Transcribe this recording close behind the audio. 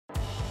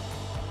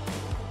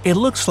It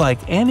looks like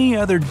any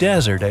other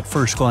desert at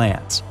first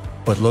glance.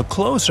 But look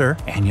closer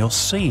and you'll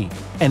see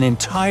an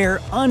entire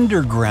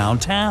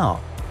underground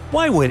town.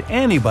 Why would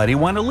anybody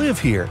want to live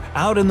here,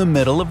 out in the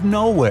middle of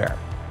nowhere?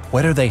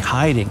 What are they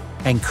hiding,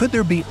 and could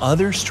there be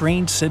other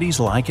strange cities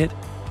like it?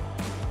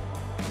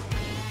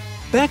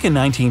 Back in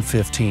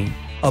 1915,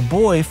 a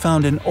boy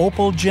found an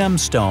opal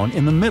gemstone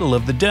in the middle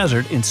of the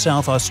desert in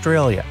South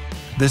Australia.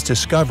 This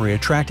discovery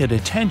attracted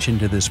attention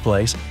to this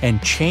place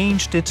and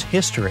changed its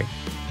history.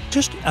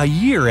 Just a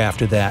year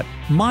after that,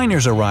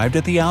 miners arrived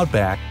at the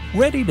outback,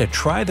 ready to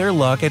try their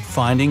luck at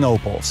finding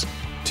opals.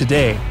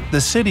 Today,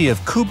 the city of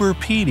Coober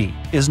Pedy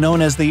is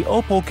known as the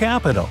opal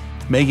capital,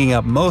 making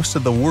up most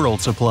of the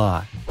world's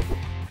supply.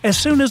 As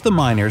soon as the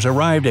miners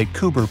arrived at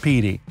Coober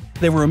Pedy,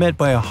 they were met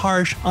by a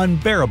harsh,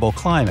 unbearable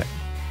climate.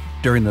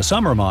 During the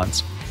summer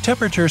months,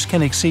 temperatures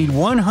can exceed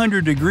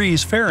 100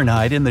 degrees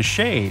Fahrenheit in the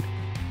shade.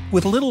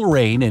 With little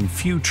rain and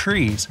few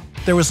trees,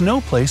 there was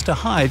no place to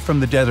hide from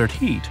the desert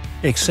heat,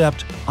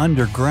 except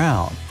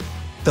underground.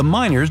 The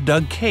miners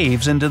dug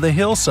caves into the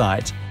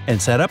hillsides and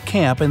set up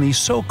camp in these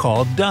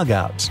so-called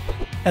dugouts.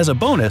 As a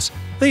bonus,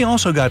 they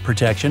also got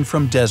protection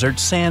from desert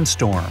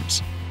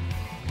sandstorms.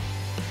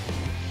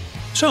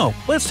 So,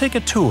 let's take a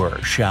tour,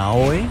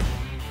 shall we?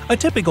 A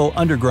typical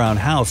underground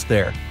house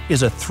there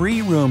is a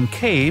 3-room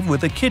cave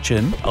with a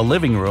kitchen, a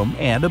living room,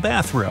 and a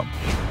bathroom.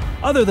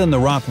 Other than the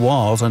rock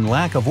walls and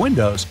lack of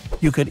windows,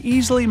 you could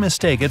easily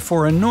mistake it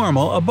for a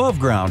normal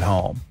above-ground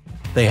home.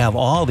 They have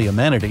all the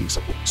amenities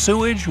 –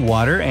 sewage,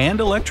 water, and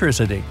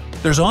electricity.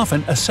 There's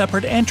often a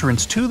separate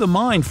entrance to the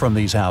mine from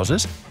these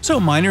houses, so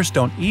miners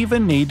don't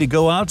even need to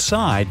go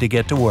outside to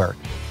get to work.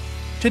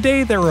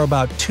 Today there are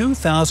about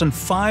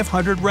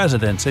 2,500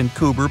 residents in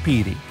Coober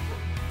Pedy.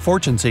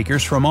 Fortune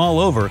seekers from all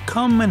over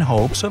come in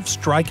hopes of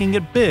striking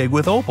it big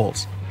with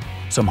opals.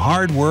 Some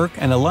hard work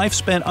and a life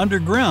spent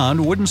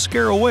underground wouldn't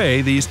scare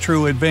away these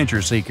true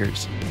adventure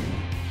seekers.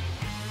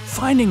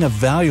 Finding a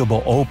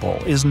valuable opal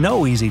is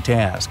no easy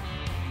task.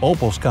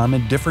 Opals come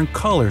in different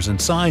colors and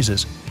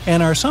sizes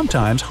and are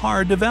sometimes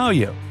hard to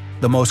value.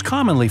 The most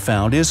commonly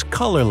found is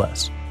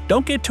colorless.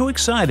 Don't get too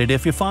excited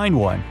if you find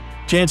one.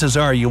 Chances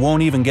are you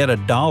won't even get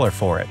 $1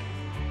 for it.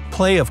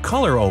 Play of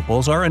color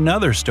opals are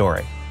another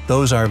story.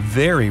 Those are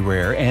very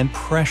rare and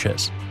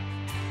precious.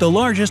 The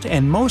largest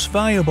and most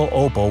valuable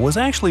opal was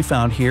actually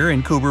found here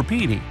in Coober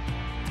Pedy.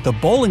 The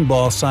bowling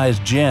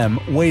ball-sized gem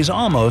weighs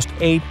almost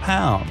 8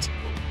 pounds.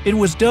 It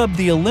was dubbed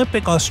the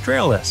Olympic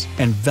Australis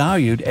and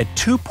valued at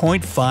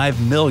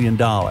 $2.5 million.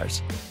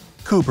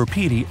 Coober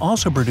Pedy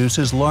also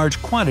produces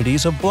large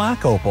quantities of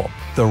black opal,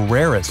 the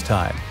rarest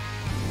type.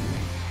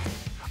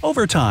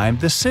 Over time,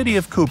 the city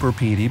of Coober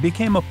Pedy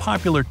became a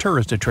popular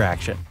tourist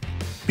attraction.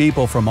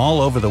 People from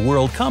all over the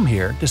world come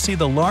here to see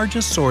the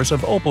largest source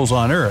of opals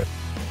on Earth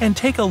and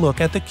take a look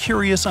at the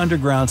curious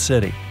underground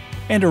city.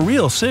 And a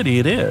real city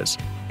it is.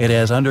 It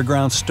has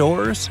underground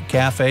stores,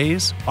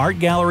 cafes, art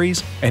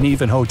galleries, and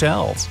even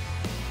hotels.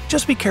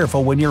 Just be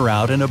careful when you're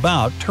out and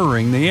about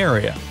touring the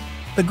area.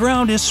 The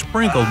ground is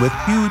sprinkled with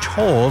huge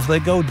holes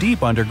that go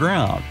deep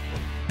underground.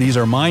 These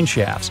are mine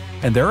shafts,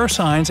 and there are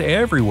signs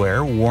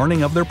everywhere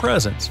warning of their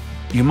presence.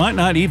 You might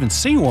not even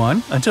see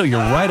one until you're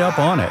right up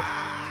on it.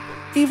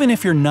 Even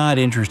if you're not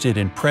interested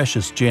in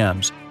precious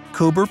gems,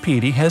 Coober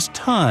Pedy has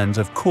tons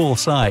of cool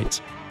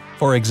sights.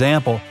 For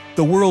example,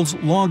 the world's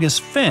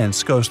longest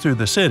fence goes through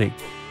the city.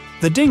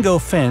 The Dingo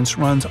Fence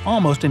runs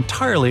almost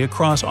entirely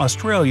across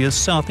Australia's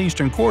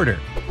southeastern quarter.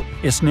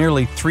 It's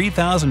nearly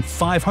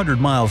 3,500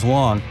 miles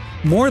long,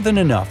 more than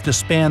enough to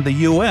span the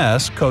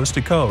U.S. coast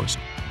to coast.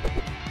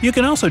 You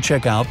can also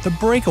check out the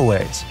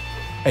breakaways.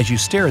 As you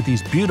stare at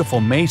these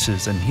beautiful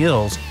mesas and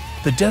hills,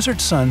 the desert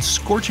sun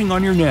scorching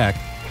on your neck,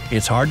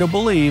 it's hard to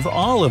believe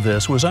all of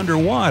this was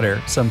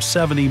underwater some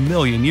 70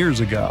 million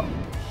years ago.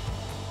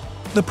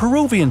 The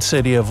Peruvian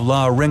city of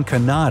La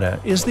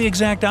Rinconada is the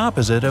exact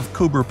opposite of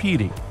Coober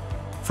Pedy.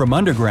 From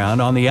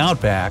underground on the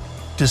outback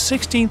to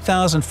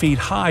 16,000 feet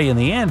high in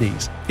the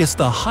Andes, it's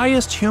the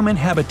highest human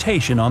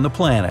habitation on the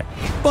planet.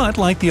 But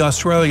like the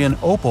Australian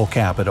opal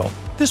capital,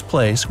 this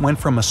place went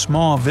from a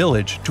small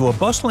village to a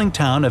bustling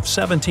town of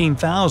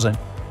 17,000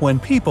 when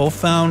people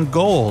found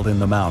gold in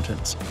the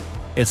mountains.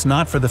 It's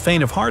not for the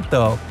faint of heart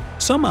though.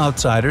 Some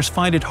outsiders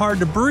find it hard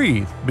to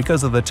breathe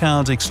because of the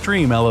town's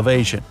extreme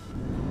elevation.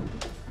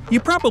 You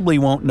probably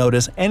won't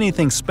notice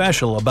anything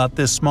special about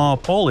this small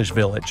Polish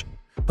village.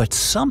 But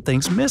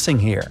something's missing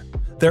here.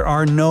 There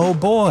are no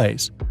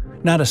boys.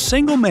 Not a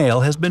single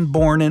male has been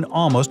born in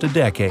almost a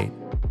decade.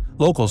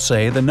 Locals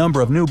say the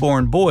number of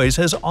newborn boys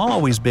has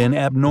always been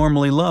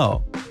abnormally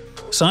low.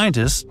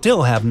 Scientists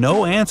still have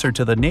no answer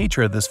to the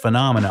nature of this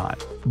phenomenon,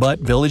 but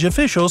village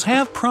officials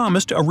have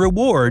promised a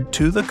reward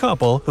to the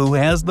couple who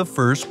has the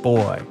first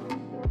boy.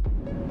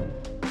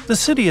 The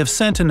city of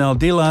Sentinel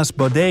de las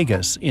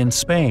Bodegas in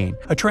Spain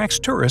attracts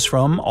tourists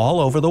from all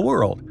over the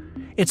world.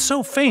 It's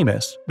so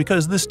famous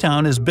because this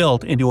town is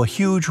built into a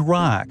huge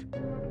rock.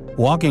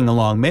 Walking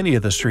along many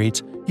of the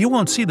streets, you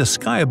won't see the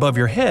sky above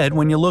your head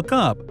when you look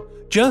up,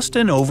 just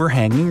an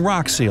overhanging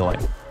rock ceiling.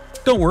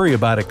 Don't worry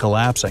about it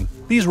collapsing.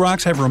 These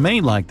rocks have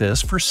remained like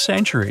this for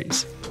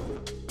centuries.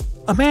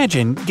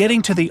 Imagine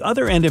getting to the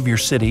other end of your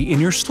city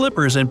in your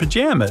slippers and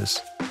pajamas.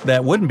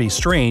 That wouldn't be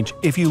strange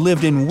if you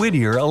lived in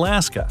Whittier,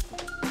 Alaska.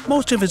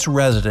 Most of its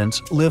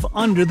residents live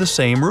under the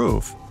same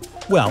roof.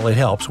 Well, it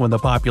helps when the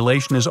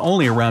population is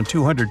only around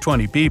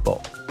 220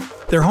 people.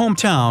 Their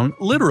hometown,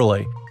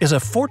 literally, is a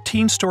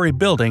 14-story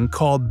building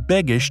called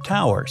Beggish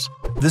Towers.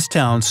 This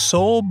town's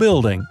sole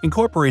building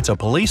incorporates a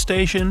police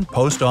station,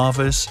 post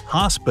office,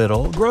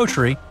 hospital,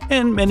 grocery,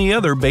 and many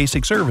other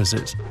basic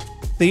services.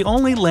 The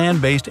only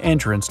land-based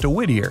entrance to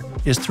Whittier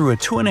is through a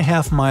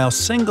 2.5-mile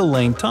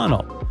single-lane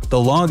tunnel, the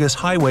longest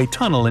highway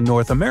tunnel in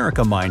North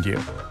America, mind you,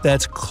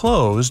 that's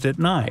closed at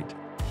night.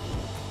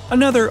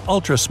 Another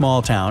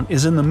ultra-small town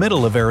is in the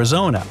middle of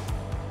Arizona.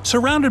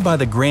 Surrounded by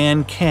the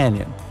Grand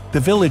Canyon,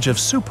 the village of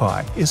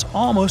Supai is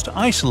almost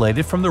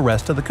isolated from the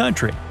rest of the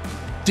country.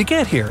 To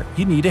get here,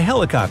 you need a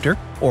helicopter,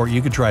 or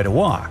you could try to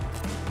walk.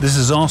 This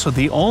is also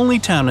the only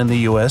town in the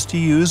U.S. to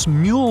use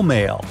mule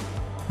mail.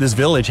 This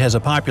village has a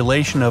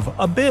population of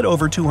a bit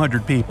over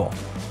 200 people.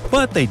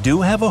 But they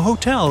do have a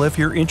hotel if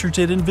you're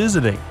interested in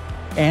visiting.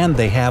 And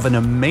they have an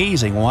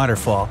amazing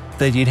waterfall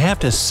that you'd have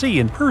to see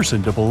in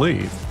person to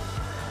believe.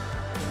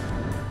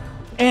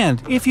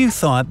 And if you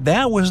thought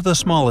that was the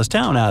smallest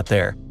town out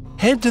there,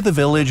 head to the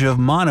village of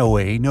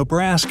Monowi,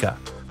 Nebraska.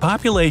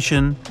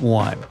 Population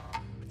 1.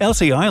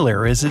 Elsie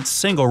Eiler is its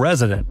single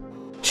resident.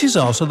 She's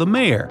also the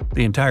mayor,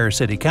 the entire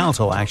city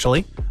council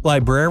actually,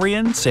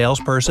 librarian,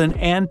 salesperson,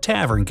 and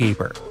tavern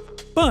keeper.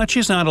 But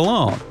she's not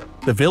alone.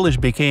 The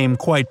village became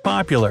quite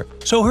popular,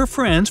 so her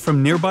friends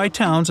from nearby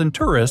towns and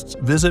tourists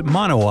visit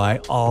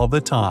Monowi all the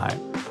time.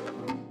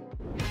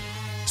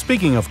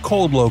 Speaking of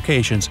cold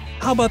locations,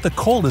 how about the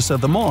coldest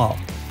of them all?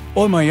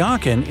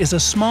 Oymyakon is a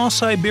small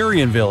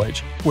Siberian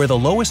village where the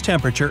lowest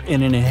temperature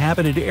in an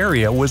inhabited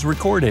area was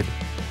recorded –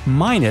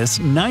 minus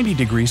 90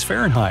 degrees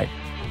Fahrenheit.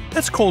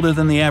 That's colder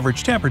than the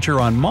average temperature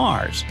on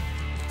Mars.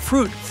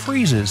 Fruit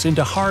freezes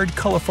into hard,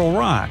 colorful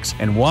rocks,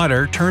 and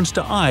water turns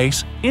to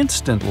ice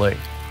instantly.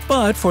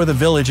 But for the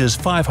village's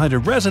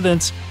 500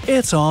 residents,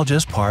 it's all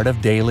just part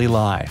of daily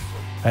life.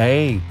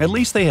 Hey, at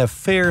least they have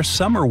fair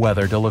summer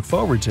weather to look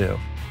forward to.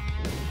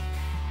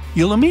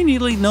 You'll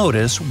immediately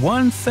notice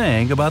one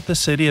thing about the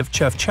city of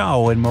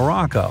Chefchaouen in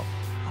Morocco.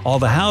 All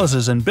the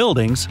houses and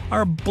buildings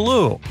are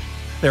blue.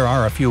 There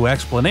are a few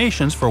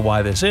explanations for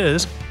why this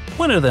is.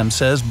 One of them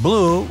says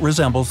blue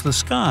resembles the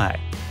sky.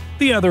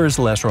 The other is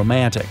less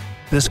romantic.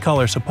 This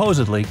color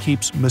supposedly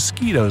keeps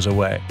mosquitoes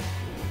away.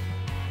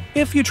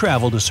 If you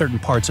travel to certain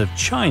parts of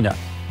China,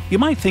 you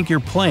might think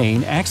your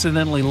plane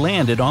accidentally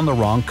landed on the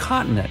wrong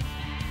continent.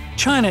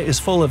 China is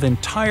full of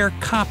entire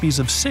copies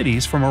of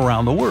cities from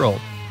around the world.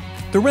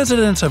 The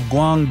residents of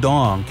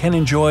Guangdong can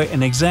enjoy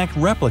an exact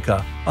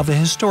replica of the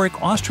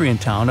historic Austrian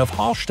town of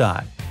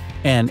Hallstatt.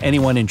 And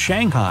anyone in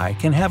Shanghai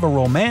can have a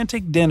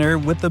romantic dinner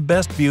with the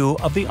best view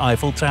of the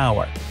Eiffel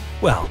Tower.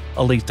 Well,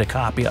 at least a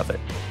copy of it.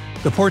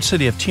 The port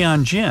city of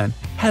Tianjin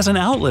has an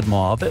outlet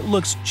mall that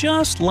looks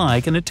just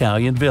like an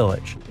Italian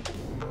village.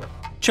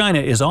 China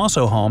is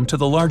also home to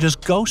the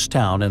largest ghost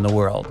town in the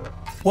world.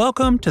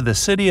 Welcome to the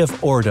city of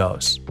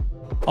Ordos.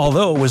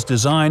 Although it was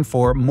designed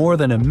for more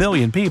than 1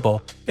 million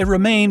people, it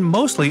remained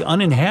mostly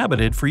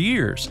uninhabited for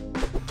years.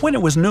 When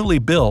it was newly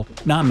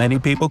built, not many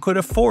people could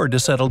afford to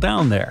settle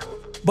down there.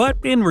 But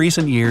in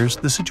recent years,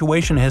 the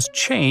situation has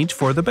changed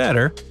for the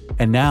better,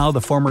 and now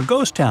the former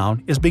ghost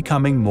town is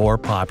becoming more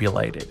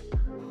populated.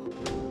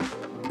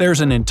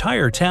 There's an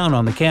entire town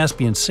on the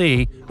Caspian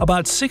Sea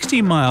about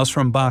 60 miles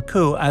from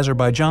Baku,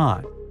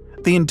 Azerbaijan.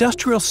 The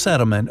industrial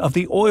settlement of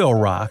the oil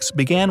rocks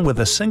began with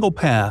a single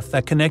path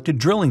that connected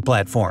drilling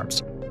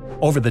platforms.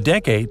 Over the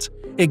decades,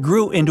 it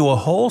grew into a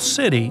whole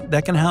city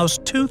that can house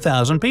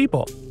 2,000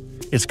 people.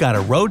 It's got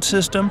a road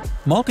system,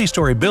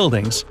 multi-story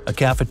buildings, a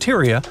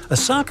cafeteria, a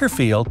soccer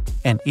field,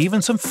 and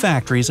even some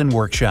factories and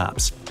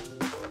workshops.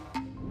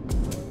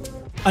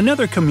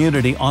 Another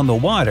community on the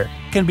water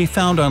can be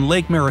found on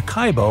Lake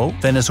Maracaibo,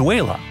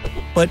 Venezuela.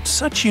 But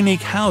such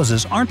unique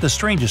houses aren't the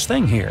strangest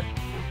thing here.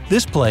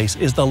 This place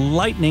is the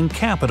lightning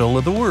capital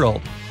of the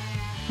world.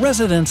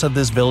 Residents of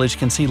this village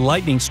can see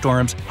lightning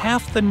storms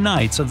half the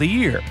nights of the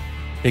year.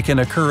 It can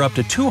occur up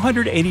to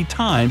 280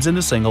 times in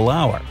a single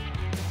hour.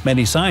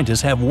 Many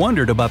scientists have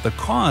wondered about the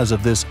cause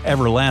of this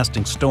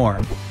everlasting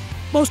storm.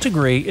 Most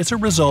agree it's a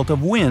result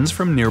of winds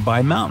from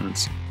nearby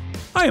mountains.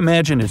 I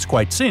imagine it's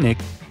quite scenic,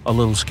 a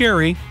little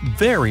scary,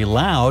 very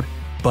loud,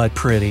 but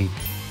pretty.